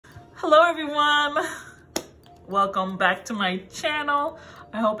Hello everyone, welcome back to my channel.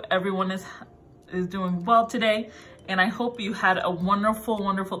 I hope everyone is doing well today, and I hope you had a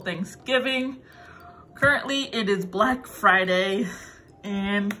wonderful Thanksgiving. Currently it is Black Friday,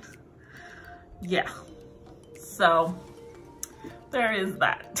 and yeah, so there is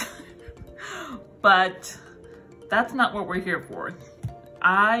that. But that's not what we're here for.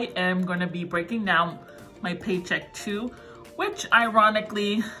 I am going to be breaking down my Paycheck 2, which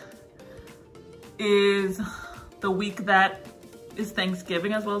ironically is the week that is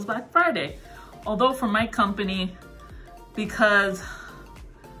Thanksgiving as well as Black Friday. Although for my company, because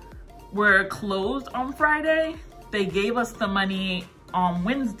we're closed on Friday, they gave us the money on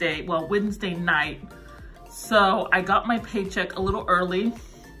Wednesday night. So I got my paycheck a little early.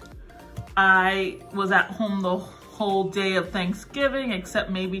 I was at home the whole day of Thanksgiving, except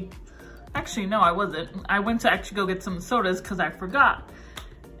maybe, actually no, I wasn't. I went to actually go get some sodas because I forgot.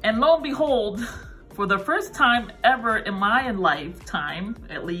 And lo and behold, for the first time ever in my lifetime,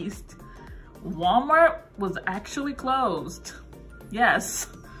 at least, Walmart was actually closed. Yes,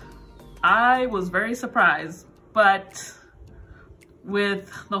 I was very surprised, but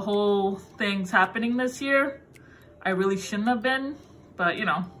with the whole things happening this year, I really shouldn't have been, but you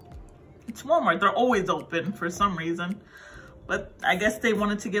know, it's Walmart, they're always open for some reason. But I guess they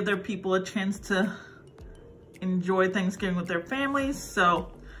wanted to give their people a chance to enjoy Thanksgiving with their families,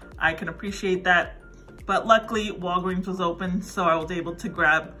 so I can appreciate that. But luckily, Walgreens was open, so I was able to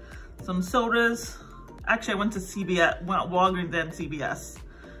grab some sodas. Actually, I went to Walgreens and CVS,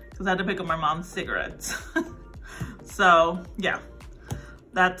 because I had to pick up my mom's cigarettes. So yeah,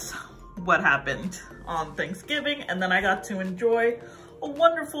 that's what happened on Thanksgiving, and then I got to enjoy a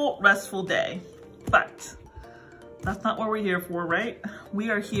wonderful, restful day. But that's not what we're here for, right? We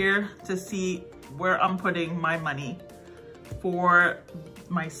are here to see where I'm putting my money for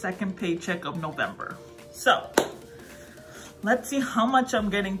my second paycheck of November. So let's see how much I'm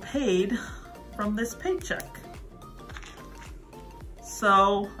getting paid from this paycheck.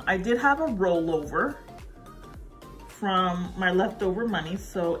 So I did have a rollover from my leftover money,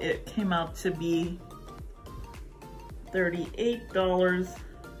 so it came out to be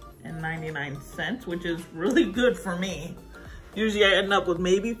 $38.99, which is really good for me. Usually I end up with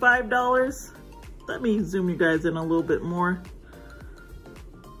maybe $5. Let me zoom you guys in a little bit more.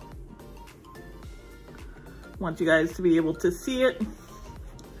 Want you guys to be able to see it.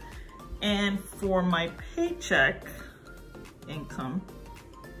 And for my paycheck income,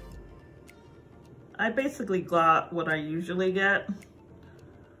 I basically got what I usually get,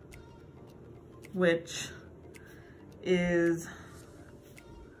 which is,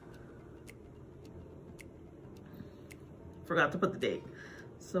 forgot to put the date,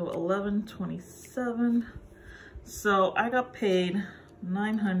 so 11/27. So I got paid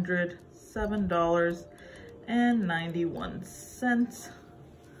 $907.91.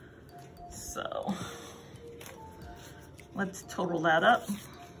 So let's total that up.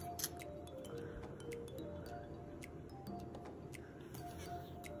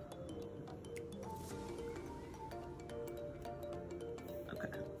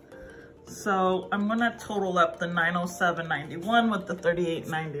 So I'm gonna total up the $907.91 with the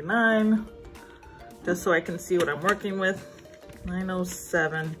 $38.99, just so I can see what I'm working with.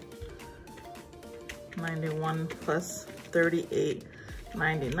 $907.91 plus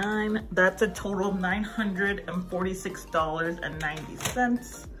 $38.99. That's a total of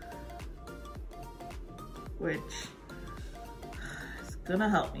 $946.90, which is gonna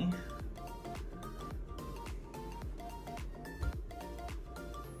help me.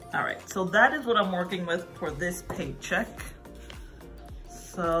 All right, so that is what I'm working with for this paycheck.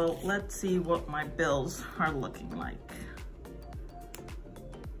 So let's see what my bills are looking like.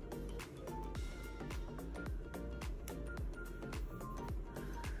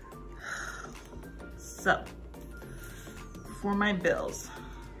 So for my bills,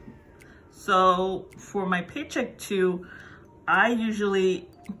 so for my Paycheck 2, I usually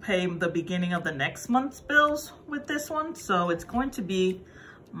pay the beginning of the next month's bills with this one. So it's going to be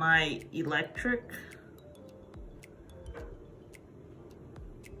my electric,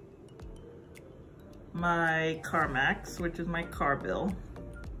 my CarMax, which is my car bill,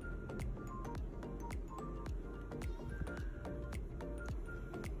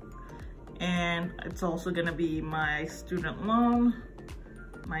 and it's also going to be my student loan,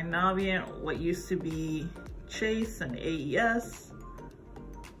 my Navient, what used to be Chase and AES,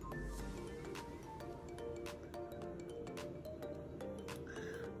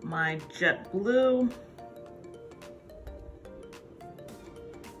 my JetBlue,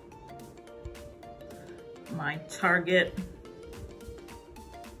 my Target,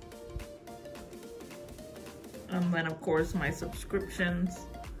 And then of course my subscriptions.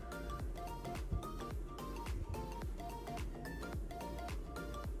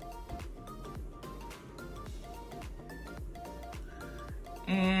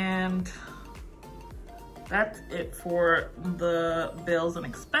 And that's it for the bills and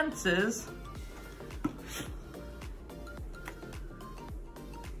expenses.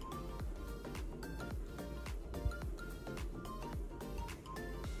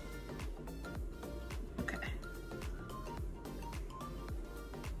 Okay.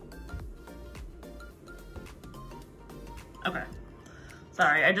 Okay.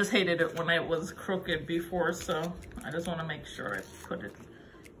 Sorry, I just hated it when it was crooked before, so I just want to make sure I put it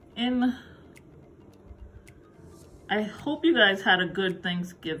in. I hope you guys had a good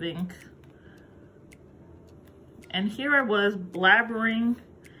Thanksgiving. And here I was blabbering,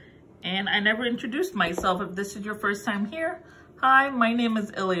 and I never introduced myself. If this is your first time here, hi, my name is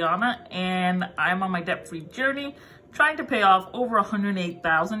Ileana, and I'm on my debt-free journey, trying to pay off over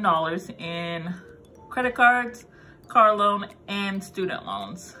 $108,000 in credit cards, car loan, and student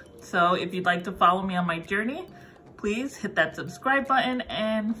loans. So if you'd like to follow me on my journey, please hit that subscribe button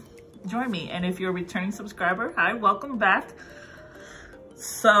and join me. And if you're a returning subscriber, hi, welcome back.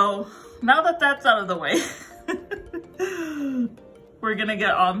 So now that that's out of the way, we're gonna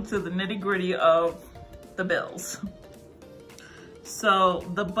get on to the nitty-gritty of the bills. So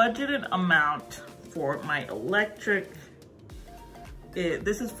the budgeted amount for my electric,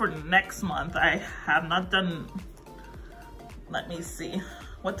 this is for next month. I have not done, let me see,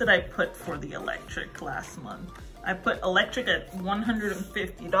 what did I put for the electric last month? I put electric at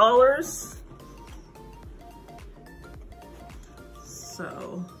 $150.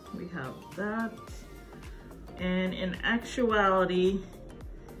 So we have that. And in actuality,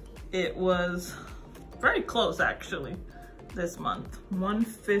 it was very close actually this month.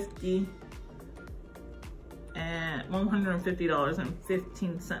 $150 and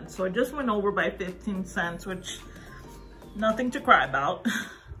 $150.15. So I just went over by 15 cents, which nothing to cry about.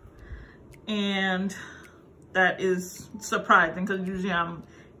 And that is surprising because usually I'm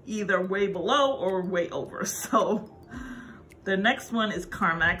either way below or way over. So the next one is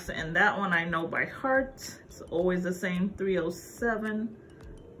CarMax, and that one I know by heart. It's always the same,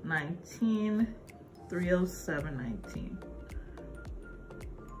 307.19, 307.19.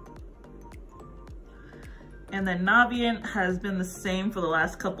 And then Navient has been the same for the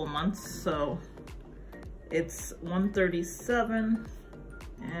last couple months, so it's 137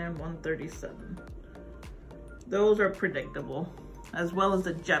 and 137. Those are predictable, as well as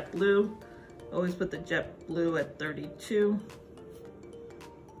the JetBlue. Always put the JetBlue at 32.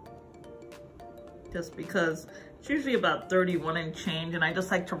 Just because it's usually about 31 and change, and I just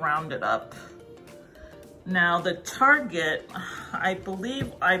like to round it up. Now the Target, I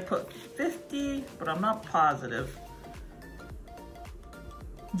believe I put 50, but I'm not positive.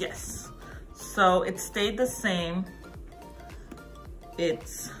 Yes, so it stayed the same.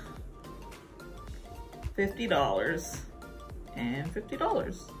 It's $50 and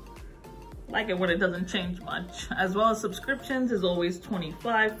 $50. Like it when it doesn't change much. As well as subscriptions is always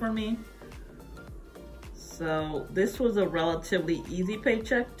 25 for me. So this was a relatively easy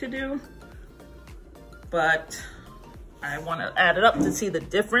paycheck to do, but I want to add it up to see the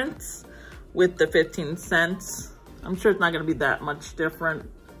difference with the 15 cents. I'm sure it's not going to be that much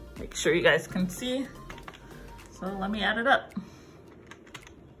different. Make sure you guys can see. So let me add it up.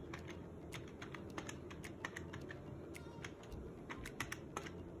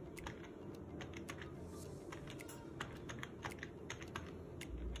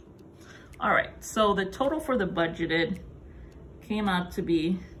 All right, so the total for the budgeted came out to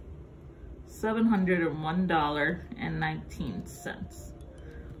be $701.19.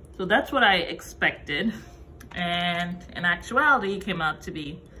 So that's what I expected. And in actuality, it came out to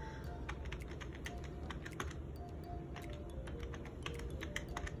be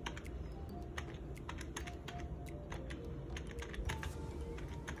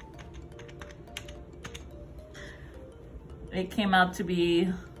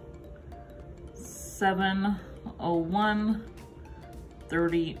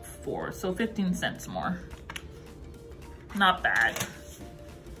 $701.34, so 15 cents more. Not bad.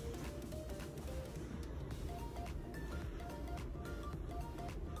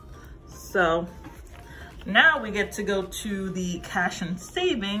 So now we get to go to the cash and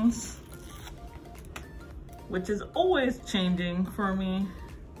savings, which is always changing for me.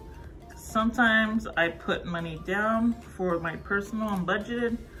 Sometimes I put money down for my personal and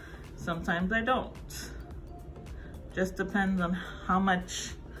budgeted. Sometimes I don't. Just depends on how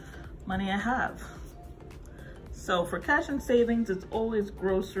much money I have. So for cash and savings, it's always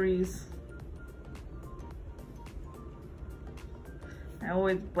groceries.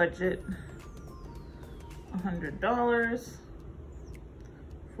 always budget $100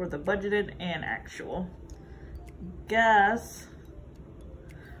 for the budgeted and actual. Gas,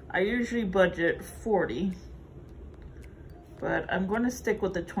 I usually budget $40, but I'm going to stick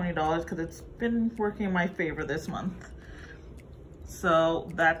with the $20 because it's been working in my favor this month. So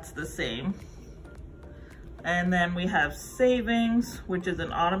that's the same. And then we have savings, which is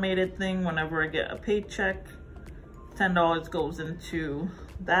an automated thing. Whenever I get a paycheck, $10 goes into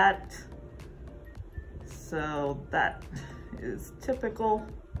that. So that is typical.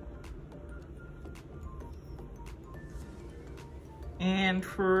 And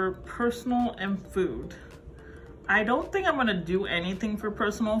for personal and food, I don't think I'm gonna do anything for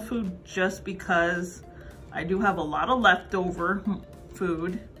personal food just because I do have a lot of leftover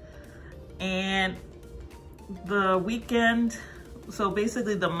food. And the weekend, so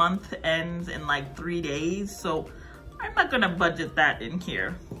basically the month ends in like 3 days, so I'm not gonna budget that in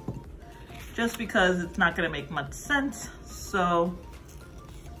here just because it's not gonna make much sense. So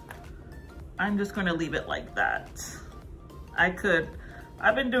I'm just gonna leave it like that.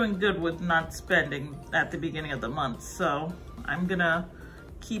 I've been doing good with not spending at the beginning of the month, so I'm gonna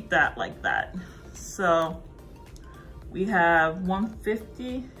keep that like that. So we have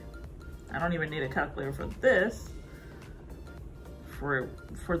 $150. I don't even need a calculator for this, for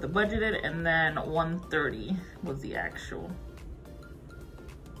the budgeted, and then $130 was the actual.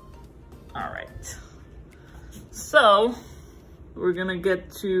 All right, so we're gonna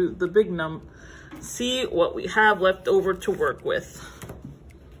get to the big number, see what we have left over to work with.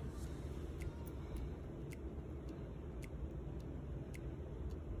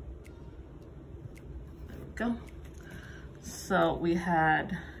 There we go. So we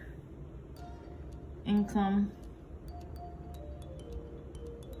had income,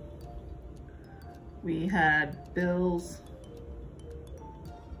 we had bills,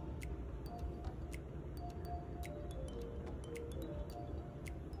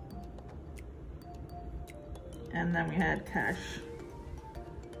 and then we had cash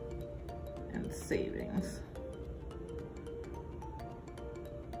and savings.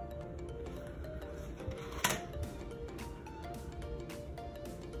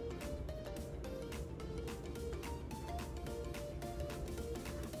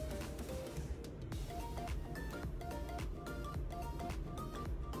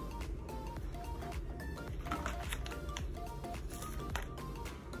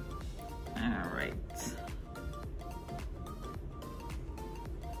 All right.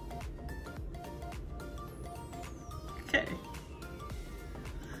 Okay.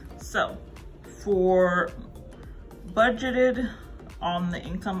 So for budgeted on the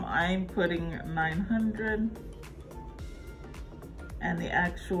income, I'm putting 900, and the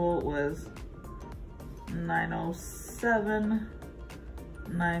actual was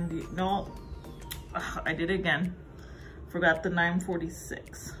 907.90. No, I did it again. Forgot the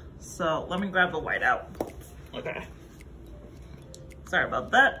 946. So let me grab the white out. Okay. Sorry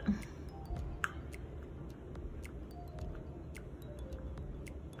about that.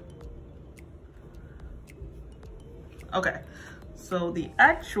 Okay, so the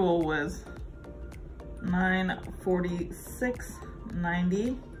actual was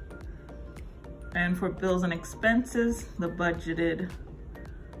 946.90, and for bills and expenses, the budgeted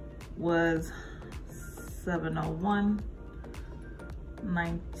was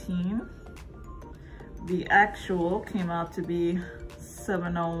 701.19. The actual came out to be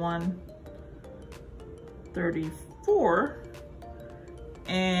 701.34.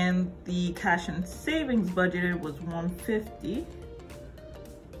 And the cash and savings budgeted was 150,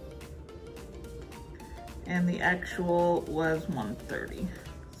 and the actual was 130.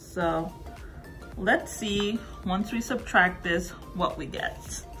 So let's see, once we subtract this, what we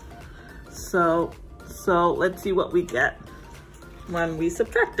get. So let's see what we get when we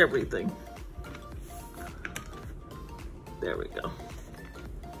subtract everything. There we go.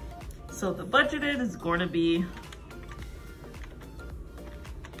 So the budgeted is going to be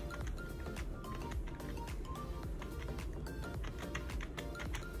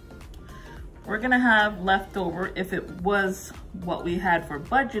we're gonna have leftover, if it was what we had for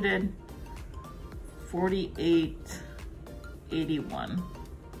budgeted, 48.81.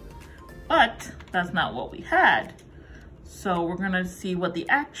 But that's not what we had. So we're gonna see what the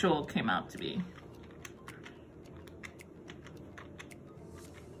actual came out to be.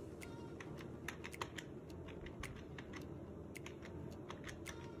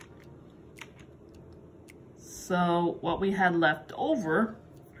 So what we had left over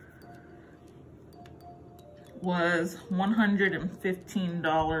was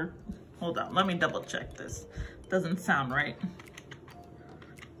 $115. Hold on, let me double check this. Doesn't sound right.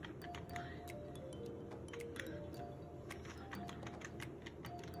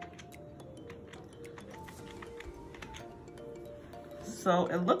 So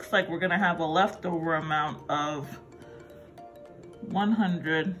it looks like we're gonna have a leftover amount of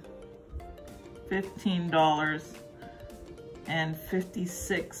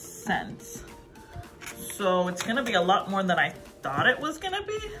 $115.56. So it's gonna be a lot more than I thought it was gonna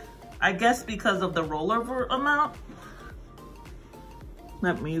be. I guess because of the rollover amount.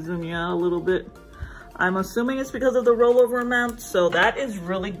 Let me zoom you out a little bit. I'm assuming it's because of the rollover amount, so that is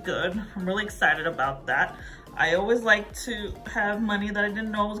really good. I'm really excited about that. I always like to have money that I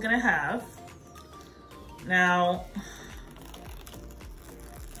didn't know I was gonna have. Now,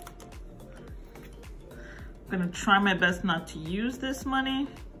 I'm gonna try my best not to use this money.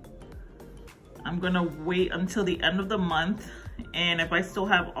 I'm gonna wait until the end of the month, and if I still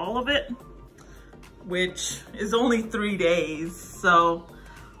have all of it, which is only 3 days, so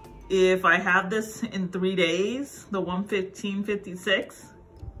if I have this in 3 days, the $115.56,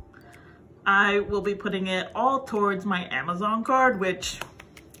 I will be putting it all towards my Amazon card, which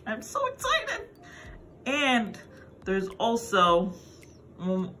I'm so excited. And there's also,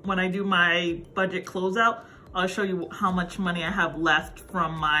 when I do my budget closeout, I'll show you how much money I have left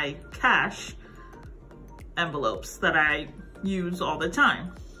from my cash envelopes that I use all the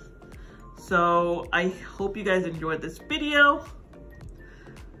time. So I hope you guys enjoyed this video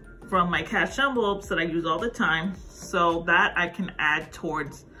from my cash envelopes that I use all the time, so that I can add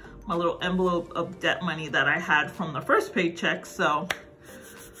towards my little envelope of debt money that I had from the first paycheck. So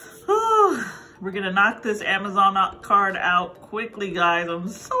we're gonna knock this Amazon card out quickly, guys. I'm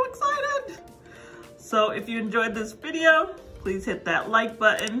so excited. So if you enjoyed this video, please hit that like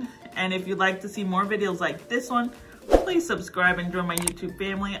button. And if you'd like to see more videos like this one, please subscribe and join my YouTube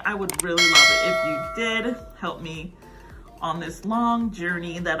family. I would really love it if you did. Help me on this long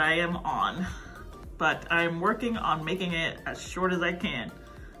journey that I am on. But I'm working on making it as short as I can.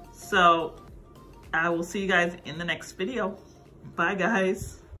 So I will see you guys in the next video. Bye,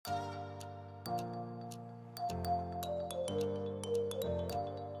 guys.